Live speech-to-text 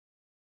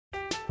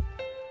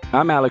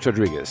I'm Alex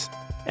Rodriguez.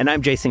 And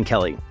I'm Jason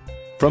Kelly.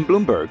 From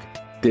Bloomberg,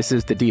 this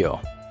is The Deal.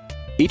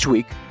 Each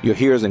week, you'll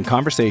hear us in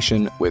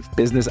conversation with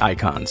business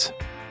icons.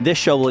 This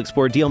show will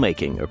explore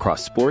deal-making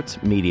across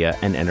sports, media,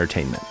 and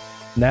entertainment.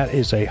 That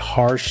is a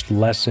harsh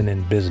lesson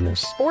in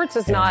business. Sports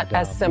is not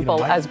as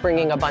simple as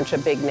bringing a bunch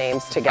of big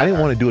names together. I didn't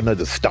want to do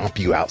another stomp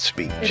you out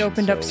speech. It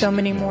opened up so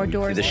many more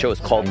doors. The show is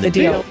called The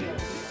Deal.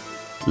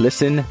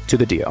 Listen to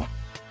The Deal.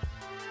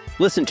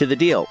 Listen to The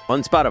Deal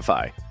on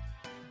Spotify.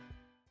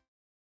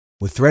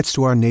 With threats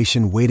to our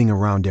nation waiting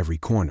around every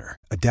corner,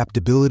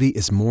 adaptability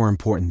is more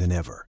important than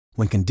ever.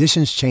 When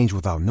conditions change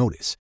without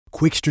notice,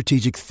 quick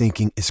strategic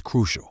thinking is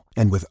crucial.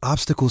 And with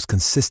obstacles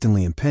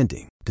consistently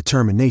impending,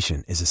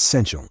 determination is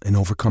essential in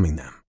overcoming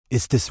them.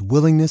 It's this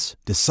willingness,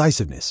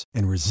 decisiveness,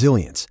 and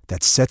resilience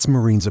that sets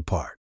Marines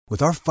apart.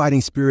 With our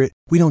fighting spirit,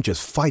 we don't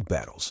just fight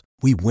battles,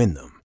 we win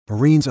them.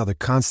 Marines are the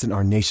constant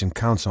our nation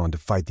counts on to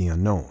fight the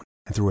unknown.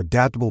 And through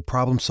adaptable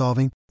problem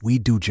solving, we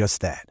do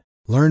just that.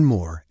 Learn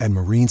more at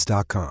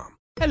marines.com.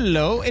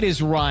 Hello, it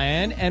is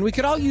Ryan, and we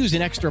could all use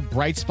an extra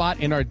bright spot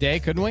in our day,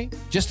 couldn't we?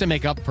 Just to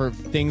make up for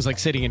things like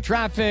sitting in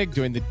traffic,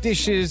 doing the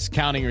dishes,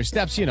 counting your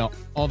steps, you know,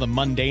 all the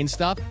mundane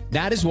stuff.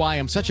 That is why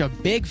I'm such a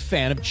big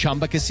fan of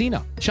Chumba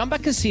Casino. Chumba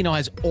Casino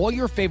has all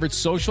your favorite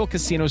social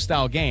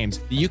casino-style games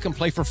that you can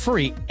play for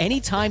free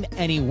anytime,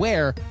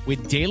 anywhere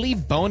with daily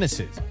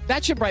bonuses.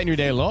 That should brighten your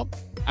day a little.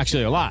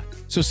 Actually, a lot.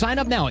 So sign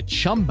up now at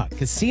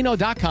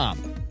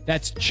ChumbaCasino.com.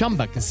 That's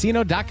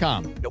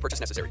ChumbaCasino.com. No purchase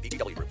necessary.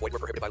 VGW Group. Void where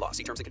prohibited by law.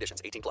 See terms and conditions.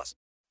 18+.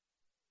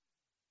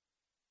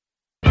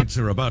 Lights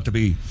are about to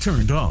be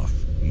turned off.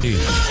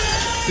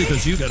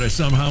 Because you got to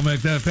somehow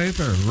make that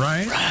paper,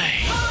 right? Right.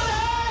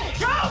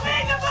 Show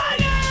me the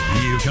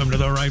money! You come to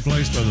the right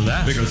place for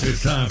that. Because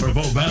it's time for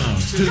Bo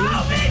Bounds to... Show me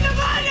the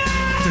money!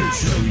 To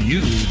show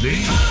you the...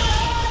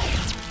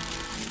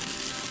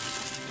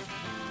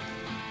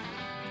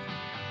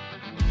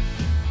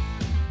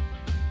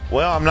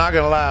 Well, I'm not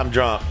going to lie, I'm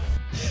drunk.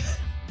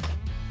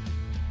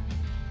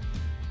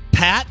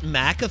 Pat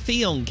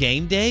McAfee on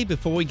game day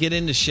before we get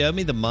into Show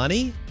Me the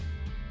Money.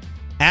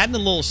 Adding a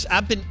little...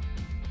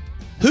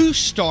 Who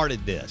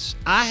started this?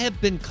 I have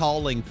been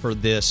calling for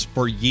this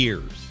for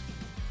years.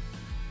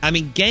 I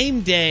mean, game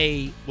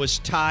day was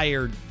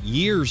tired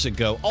years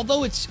ago,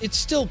 although it's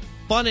still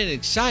fun and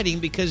exciting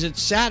because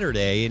it's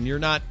Saturday and you're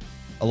not...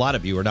 A lot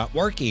of you are not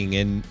working,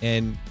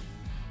 and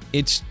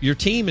it's your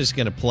team is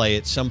going to play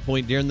at some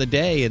point during the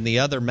day in the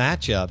other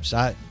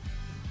matchups.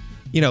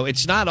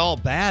 It's not all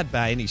bad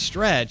by any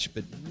stretch,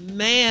 but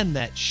man,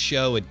 that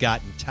show had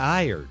gotten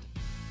tired.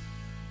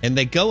 And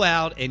they go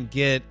out and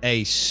get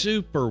a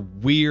super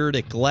weird,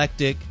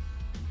 eclectic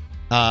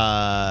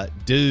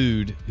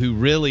dude who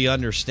really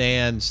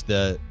understands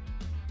the,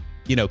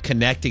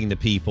 connecting to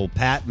people,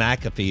 Pat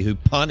McAfee, who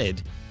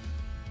punted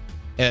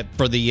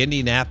for the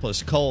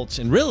Indianapolis Colts.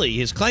 And really,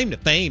 his claim to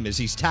fame is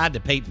he's tied to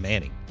Peyton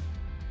Manning.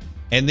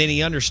 And then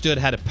he understood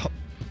how to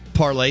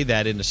parlay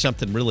that into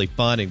something really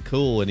fun and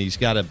cool, and he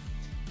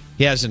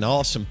has an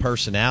awesome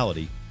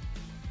personality.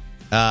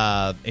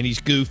 And he's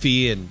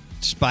goofy and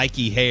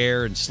spiky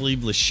hair and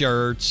sleeveless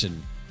shirts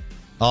and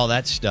all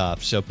that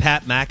stuff. So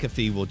Pat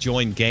McAfee will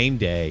join game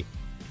day.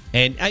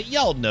 And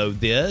y'all know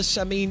this.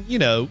 I mean,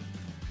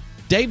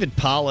 David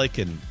Pollock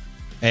and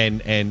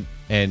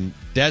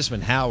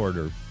Desmond Howard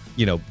are,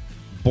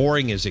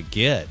 boring as it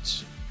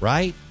gets,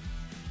 right?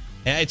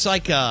 And it's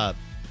like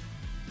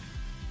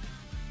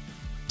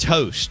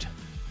toast.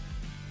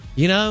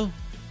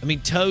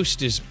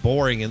 Toast is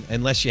boring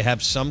unless you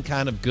have some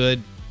kind of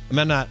good...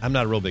 I'm not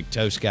a real big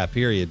toast guy,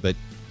 period, but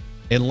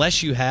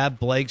unless you have,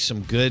 Blake,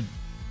 some good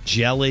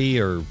jelly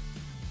or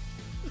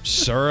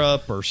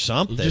syrup or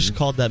something. You just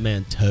called that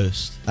man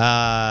toast.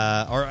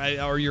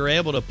 Or you're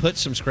able to put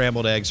some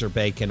scrambled eggs or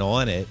bacon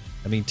on it.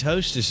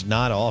 Toast is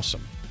not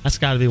awesome. That's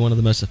got to be one of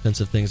the most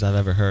offensive things I've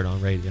ever heard on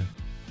radio.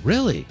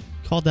 Really?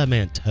 Called that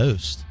man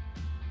toast.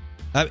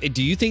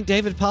 Do you think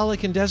David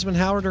Pollock and Desmond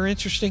Howard are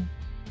interesting?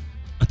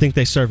 I think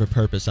they serve a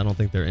purpose. I don't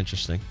think they're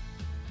interesting.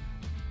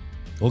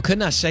 Well,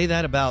 couldn't I say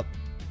that about...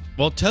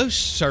 Well,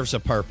 toast serves a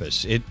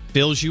purpose. It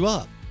fills you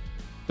up.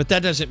 But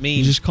that doesn't mean...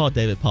 You just called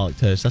David Pollock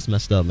toast. That's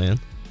messed up, man.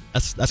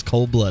 That's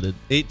cold-blooded.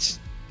 It's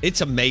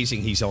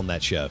amazing he's on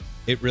that show.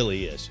 It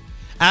really is.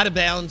 Out of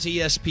Bounds,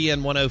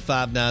 ESPN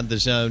 105.9 The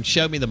Zone.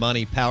 Show Me the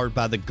Money, powered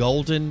by the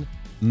Golden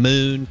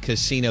Moon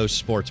Casino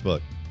Sportsbook.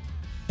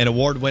 And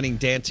award-winning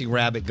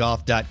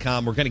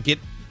DancingRabbitGolf.com. We're going to get...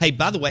 Hey,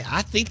 by the way,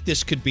 I think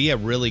this could be a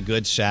really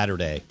good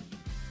Saturday.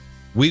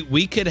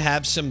 We could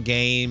have some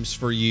games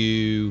for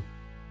you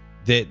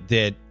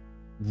that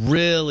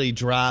really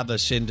drive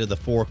us into the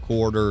fourth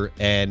quarter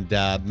and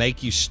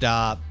make you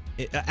stop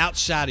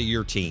outside of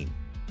your team.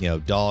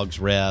 Dogs,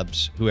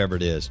 Rebs, whoever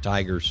it is,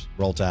 Tigers,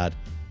 Roll Tide.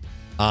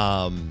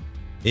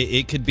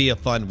 It could be a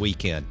fun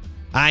weekend.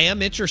 I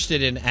am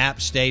interested in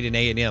App State and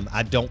A&M.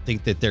 I don't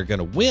think that they're going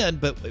to win,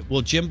 but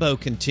will Jimbo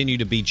continue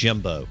to be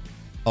Jimbo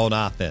on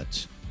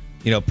offense?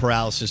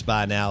 Paralysis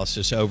by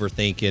analysis,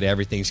 overthink it,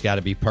 everything's got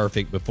to be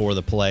perfect before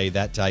the play,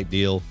 that type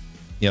deal.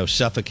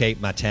 Suffocate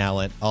my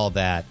talent, all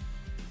that.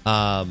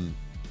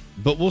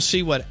 But we'll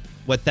see what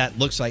that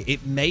looks like.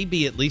 It may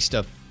be at least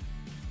I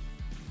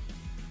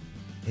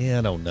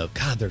don't know.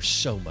 God, they're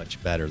so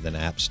much better than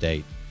App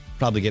State.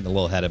 Probably getting a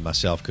little ahead of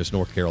myself because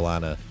North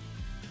Carolina,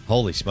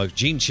 holy smokes.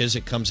 Gene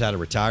Chizik comes out of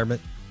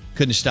retirement.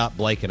 Couldn't stop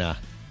Blake and I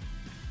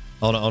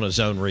on a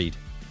zone read.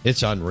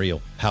 It's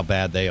unreal how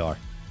bad they are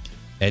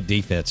at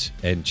defense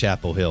in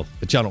Chapel Hill.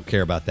 But y'all don't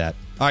care about that.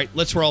 All right,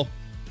 let's roll.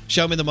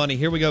 Show me the money.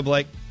 Here we go,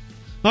 Blake.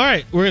 All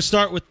right, we're going to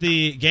start with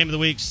the game of the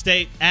week.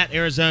 State at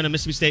Arizona,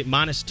 Mississippi State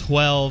minus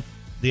 12.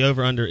 The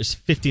over-under is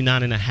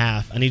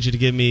 59.5. I need you to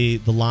give me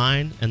the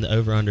line and the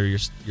over-under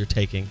you're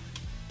taking.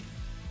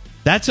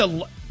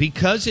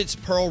 Because it's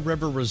Pearl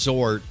River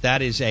Resort,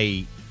 that's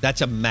a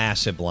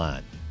massive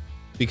line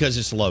because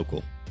it's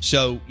local.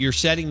 So you're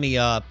setting me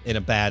up in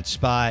a bad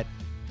spot.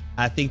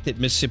 I think that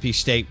Mississippi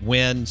State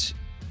wins.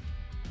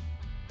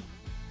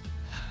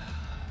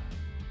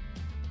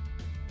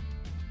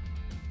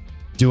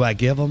 Do I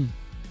give them?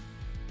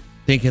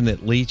 Thinking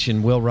that Leach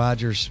and Will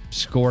Rogers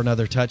score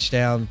another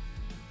touchdown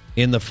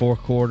in the fourth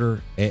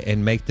quarter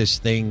and make this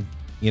thing,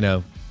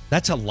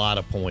 that's a lot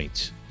of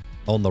points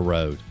on the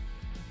road.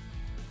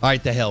 All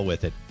right, the hell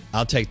with it.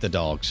 I'll take the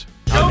dogs.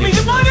 Show me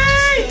the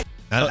money!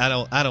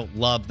 I don't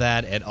love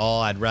that at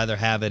all. I'd rather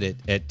have it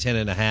at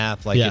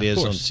 10.5 like it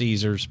is on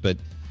Caesars, but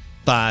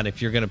fine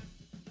if you're going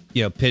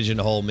to,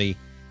 pigeonhole me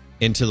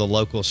into the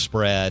local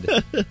spread.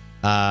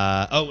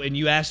 And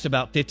you asked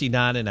about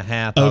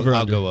 59.5.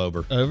 I'll go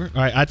over. Over?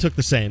 All right, I took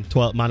the same,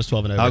 minus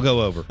 12 and over. I'll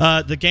go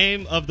over. The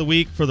game of the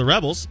week for the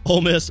Rebels,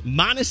 Ole Miss,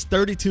 minus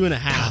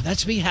 32.5. God,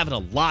 that's me having a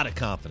lot of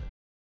confidence.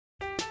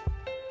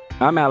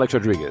 I'm Alex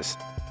Rodriguez.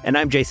 And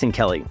I'm Jason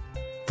Kelly.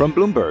 From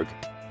Bloomberg,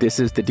 this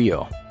is The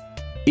Deal.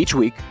 Each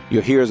week,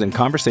 you'll hear us in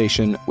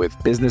conversation with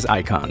business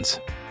icons.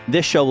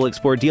 This show will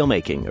explore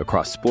deal-making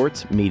across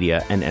sports,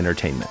 media, and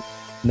entertainment.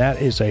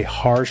 That is a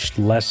harsh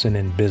lesson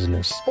in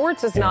business.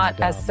 Sports is not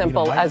as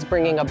simple as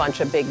bringing a bunch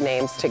of big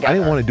names together. I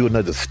didn't want to do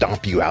another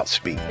stomp you out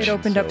speech. It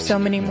opened up so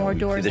many more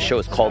doors. The show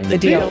is called The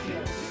Deal.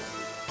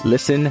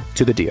 Listen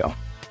to The Deal.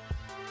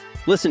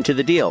 Listen to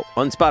The Deal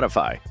on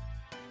Spotify.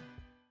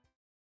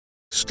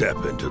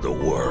 Step into the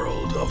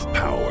world of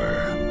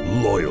power,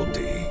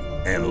 loyalty,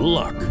 and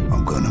luck.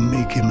 I'm going to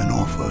make him an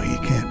offer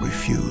he can't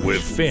refuse.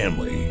 With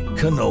family,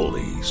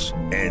 cannolis,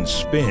 and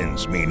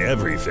spins mean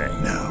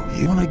everything. Now,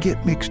 you want to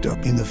get mixed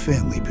up in the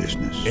family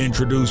business.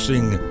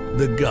 Introducing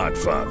The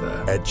Godfather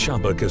at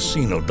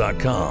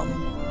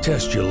ChumbaCasino.com.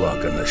 Test your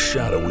luck in the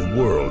shadowy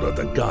world of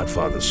The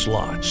Godfather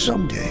slot.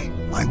 Someday,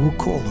 I will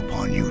call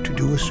upon you to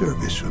do a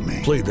service for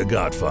me. Play The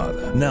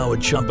Godfather now at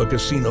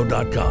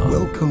ChumbaCasino.com.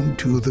 Welcome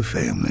to the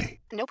family.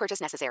 No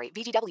purchase necessary.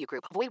 VGW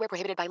Group. Void where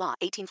prohibited by law.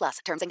 18+.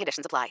 Terms and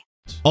conditions apply.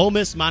 Ole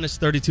Miss minus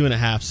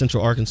 32.5.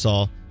 Central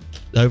Arkansas.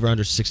 The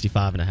over-under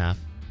 65.5.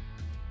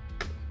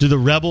 Do the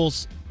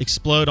Rebels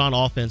explode on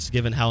offense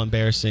given how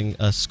embarrassing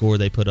a score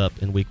they put up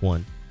in week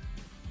 1?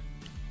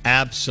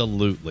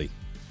 Absolutely.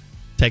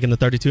 Taking the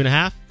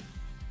 32.5?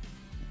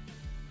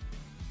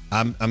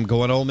 I'm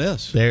going Ole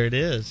Miss. There it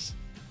is.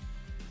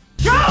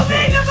 Show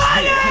me the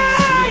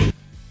money!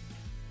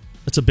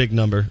 That's a big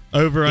number.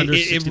 Over under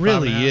 65.5. It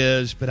really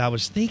is, but I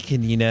was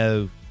thinking,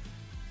 that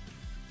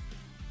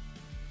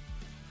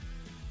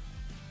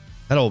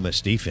Ole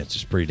Miss defense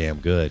is pretty damn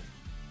good.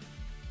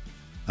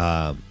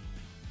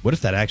 What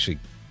if that actually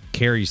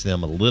carries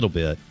them a little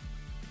bit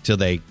till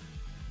they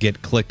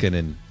get clicking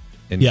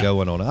and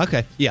going on it?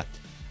 Okay, yeah.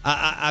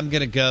 I'm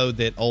going to go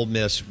that Ole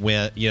Miss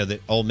that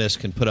Ole Miss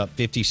can put up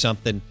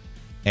 50-something,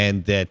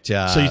 and that.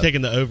 So you're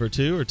taking the over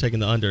too, or taking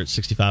the under at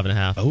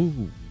 65.5? Oh,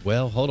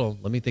 well, hold on.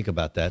 Let me think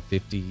about that.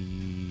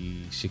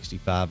 50,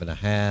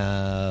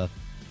 65.5.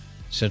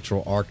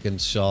 Central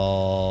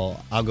Arkansas.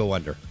 I'll go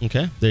under.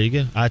 Okay, there you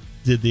go. I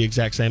did the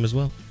exact same as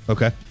well.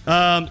 Okay.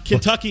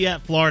 Kentucky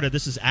at Florida.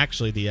 This is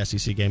actually the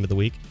SEC game of the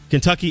week.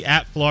 Kentucky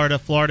at Florida.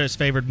 Florida is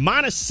favored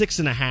minus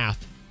 6.5.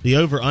 The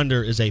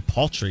over-under is a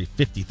paltry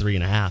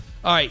 53.5.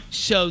 All right,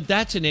 so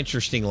that's an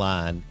interesting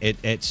line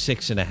at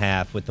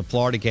 6.5 with the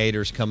Florida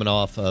Gators coming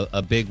off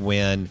a big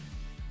win.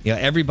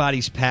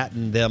 Everybody's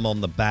patting them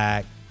on the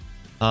back.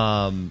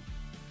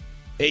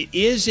 It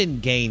is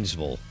in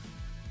Gainesville,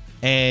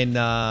 and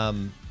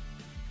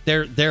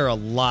they're a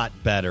lot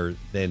better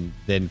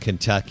than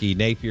Kentucky.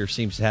 Napier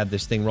seems to have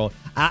this thing rolling.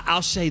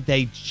 I'll say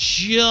they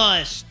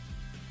just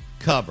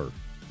cover,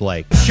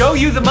 Blake. Show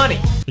you the money.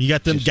 You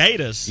got them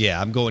Gators.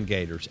 Yeah, I'm going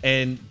Gators.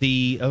 And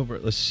the over,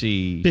 let's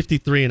see.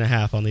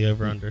 53.5 on the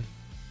over-under.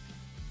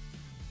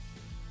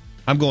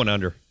 I'm going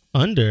under.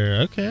 Under,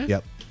 okay.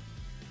 Yep.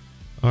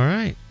 All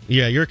right.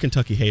 Yeah, you're a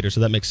Kentucky hater,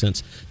 so that makes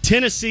sense.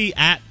 Tennessee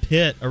at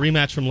Pitt, a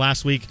rematch from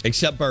last week.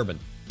 Except Bourbon.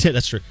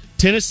 That's true.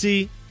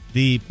 Tennessee,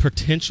 the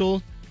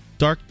potential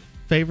dark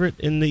favorite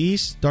in the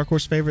East, dark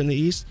horse favorite in the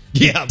East.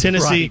 Yeah,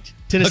 Tennessee. right.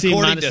 Tennessee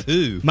According minus, to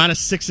who?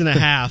 minus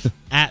 6.5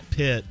 at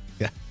Pitt.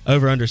 Yeah.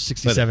 Over under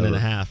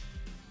 67.5.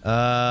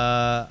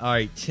 All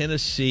right,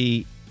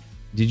 Tennessee.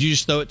 Did you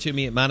just throw it to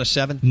me at minus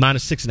 7?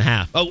 Minus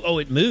 6.5. Oh,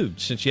 it moved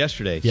since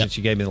yesterday, since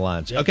you gave me the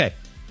lines. Yep. Okay.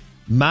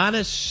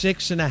 Minus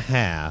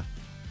 6.5.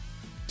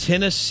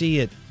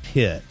 Tennessee at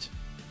Pitt.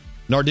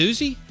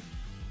 Narduzzi?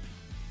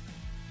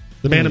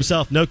 The man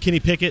himself. No Kenny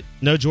Pickett,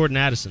 no Jordan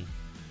Addison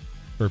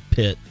for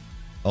Pitt.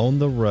 On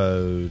the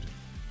road.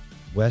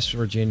 West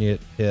Virginia at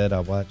Pitt. I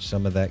watched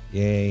some of that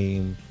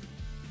game.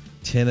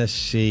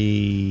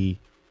 Tennessee.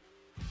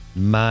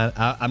 I'm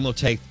going to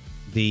take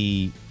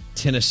the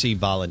Tennessee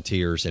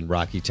Volunteers in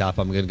Rocky Top.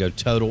 I'm going to go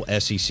total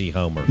SEC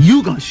homer.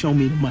 You gonna show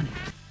me the money.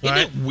 Isn't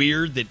it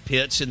weird that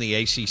Pitt's in the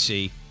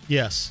ACC?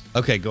 Yes.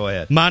 Okay, go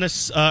ahead. Over under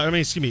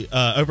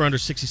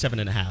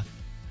 67.5.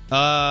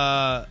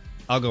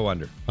 I'll go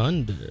under.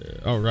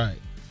 Under. All right.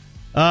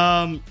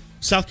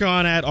 South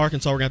Carolina at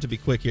Arkansas. We're going to have to be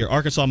quick here.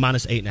 Arkansas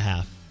minus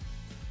 8.5.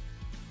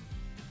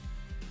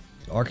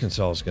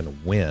 Arkansas is going to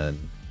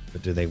win,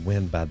 but do they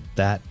win by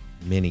that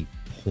many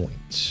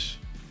points?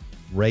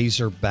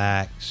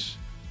 Razorbacks.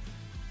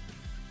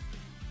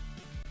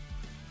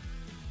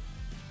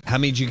 How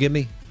many did you give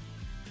me?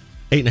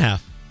 8.5.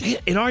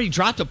 Damn, it already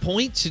dropped a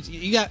point.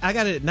 I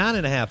got it at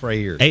 9.5 right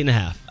here.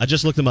 8.5. I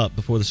just looked them up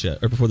before the show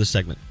or before the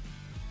segment.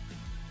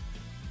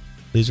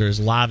 These are as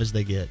live as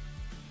they get.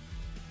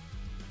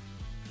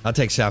 I'll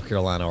take South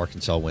Carolina.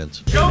 Arkansas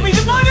wins. Show me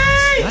the money!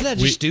 Why did I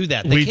just do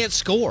that? They can't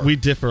score. We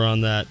differ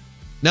on that.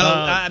 No,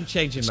 I'm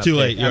changing it's my too pick.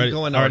 late. You I'm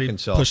going already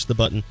Arkansas. Pushed the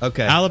button.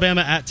 Okay.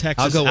 Alabama at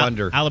Texas. I'll go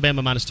under.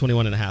 Alabama minus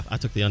 21.5. I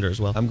took the under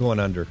as well. I'm going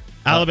under.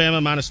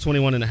 Alabama minus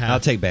 21.5. I'll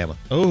take Bama.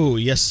 Oh,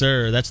 yes,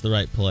 sir. That's the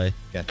right play.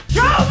 Okay.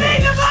 Show me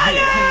the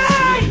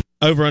money!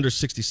 Over under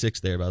 66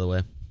 there, by the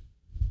way.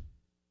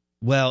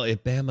 Well,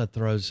 if Bama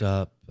throws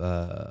up,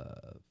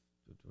 I'm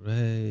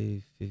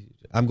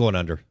going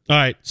under. All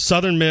right.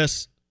 Southern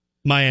Miss,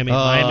 Miami.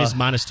 Miami's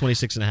minus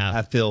 26.5.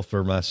 I feel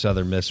for my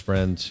Southern Miss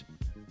friends.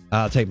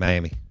 I'll take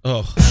Miami.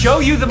 Oh, show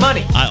you the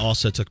money. I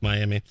also took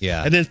Miami.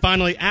 Yeah. And then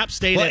finally, App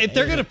State. Well, if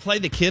they're going to play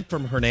the kid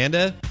from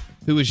Hernando,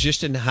 who was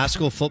just in high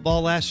school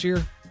football last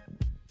year,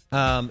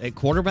 at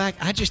quarterback,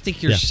 I just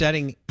think you're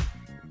setting.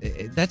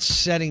 That's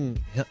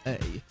setting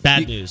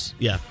bad news.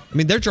 Yeah. I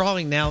mean, they're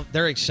drawing now.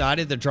 They're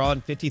excited. They're drawing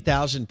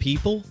 50,000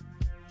 people.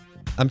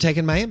 I'm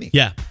taking Miami.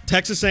 Yeah.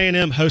 Texas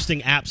A&M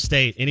hosting App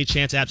State. Any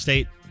chance App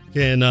State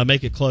can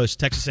make it close?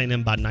 Texas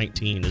A&M by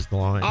 19 is the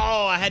line.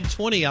 Oh, I had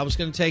 20. I was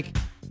going to take.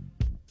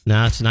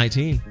 Nah, it's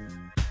 19.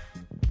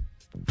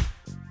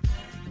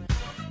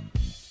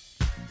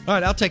 All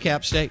right, I'll take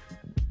App State.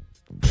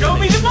 Show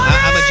me the money!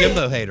 I'm a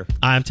Jimbo hater.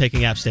 I'm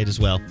taking App State as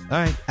well. All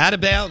right, out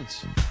of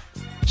bounds.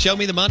 Show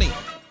me the money.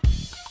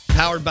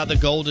 Powered by the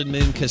Golden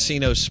Moon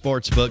Casino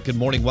Sportsbook. Good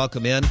morning.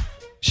 Welcome in.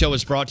 Show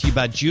is brought to you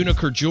by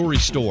Juniker Jewelry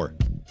Store.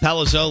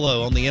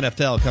 Palazzolo on the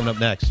NFL coming up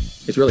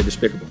next. It's really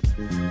despicable.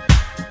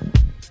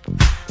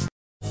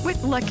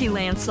 With Lucky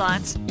Land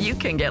Slots, you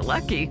can get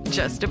lucky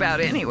just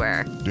about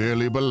anywhere.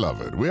 Dearly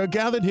beloved, we are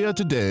gathered here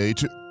today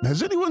to...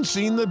 Has anyone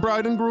seen the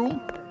bride and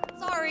groom?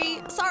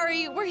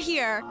 Sorry, we're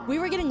here. We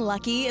were getting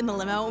lucky in the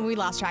limo and we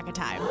lost track of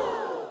time.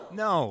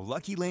 No,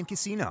 Lucky Land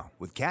Casino,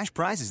 with cash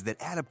prizes that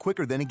add up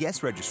quicker than a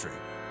guest registry.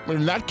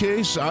 In that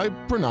case, I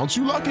pronounce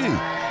you lucky.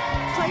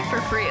 Play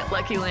for free at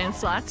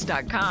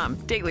LuckyLandSlots.com.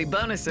 Daily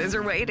bonuses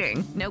are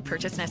waiting. No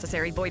purchase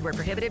necessary. Void where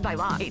prohibited by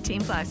law.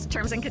 18+.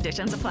 Terms and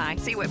conditions apply.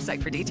 See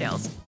website for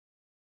details.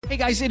 Hey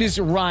guys, it is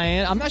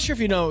Ryan. I'm not sure if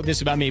you know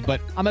this about me,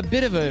 but I'm a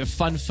bit of a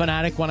fun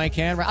fanatic when I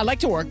can. I like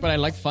to work, but I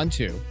like fun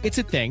too. It's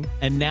a thing.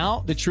 And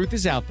now the truth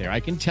is out there.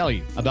 I can tell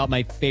you about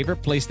my favorite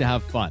place to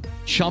have fun.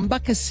 Chumba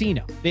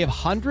Casino. They have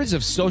hundreds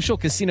of social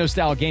casino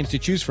style games to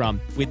choose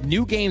from with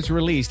new games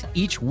released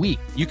each week.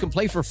 You can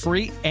play for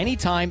free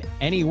anytime,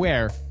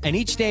 anywhere. And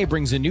each day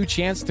brings a new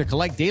chance to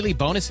collect daily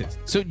bonuses.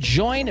 So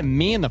join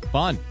me in the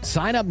fun.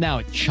 Sign up now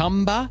at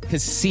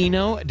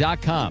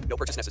ChumbaCasino.com. No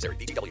purchase necessary.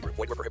 VGW Group.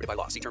 Void where prohibited by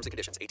law. See terms and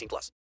conditions. 18+.